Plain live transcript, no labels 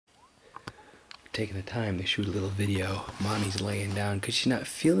taking the time to shoot a little video. Mommy's laying down because she's not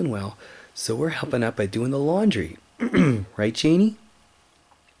feeling well, so we're helping out by doing the laundry. Right, Janie?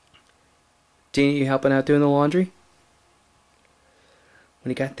 Janie, you helping out doing the laundry? What do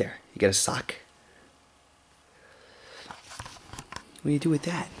you got there? You got a sock? What do you do with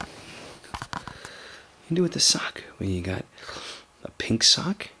that? What do you do with the sock? Well, you got a pink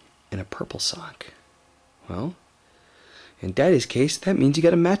sock and a purple sock. Well, in Daddy's case, that means you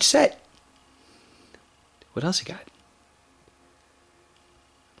got a match set. What else you got?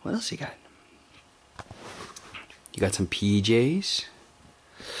 What else you got? You got some PJs?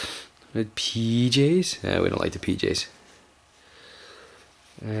 PJs? We don't like the PJs.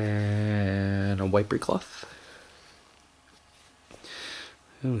 And a wiper cloth.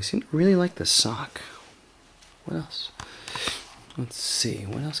 Oh, we seem to really like the sock. What else? Let's see.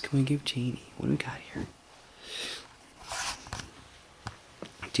 What else can we give Janie? What do we got here?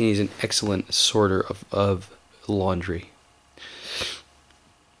 Janie's an excellent sorter of laundry.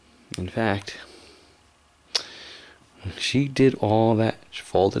 In fact, she did all that. She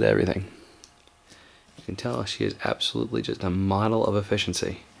folded everything. You can tell she is absolutely just a model of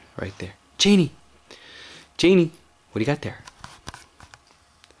efficiency right there. Janie! Janie! What do you got there?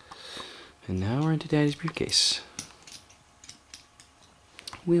 And now we're into Daddy's briefcase.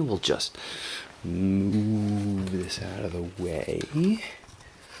 We will just move this out of the way.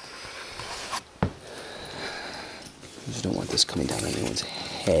 I just don't want this coming down on anyone's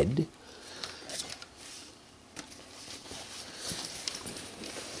head.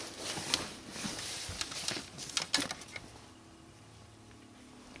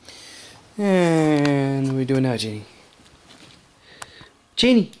 And what are we doing now, Janie?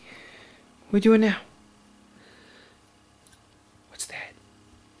 Janie! What are we doing now? What's that?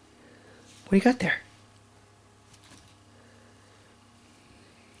 What do you got there?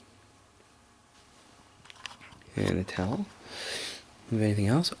 And a towel. Have anything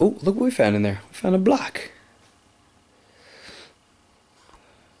else? Oh, look what we found in there. We found a block.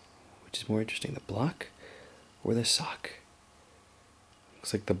 Which is more interesting, the block or the sock?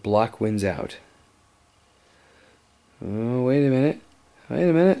 Looks like the block wins out. Oh, wait a minute. Wait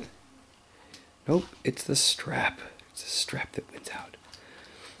a minute. Nope, it's the strap. It's the strap that wins out.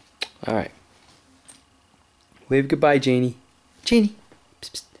 Alright. Wave goodbye, Janie. Janie.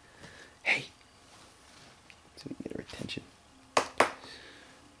 Psst, psst. Hey. So we get her attention.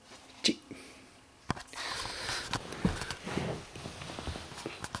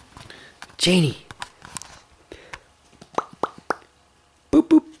 Janie. Boop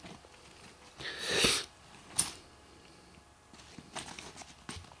boop.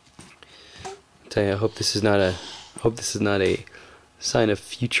 Tell you, I hope this is not a sign of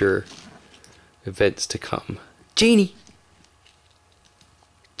future events to come. Janie.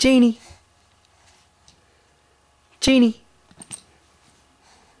 Janie. Janie.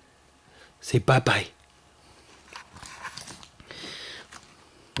 Say bye-bye.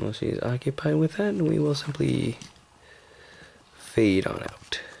 Well, she's occupied with that, and we will simply fade on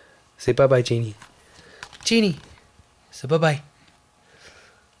out. Say bye-bye, Janie. Janie. Say bye-bye.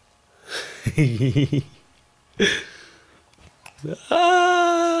 Ah!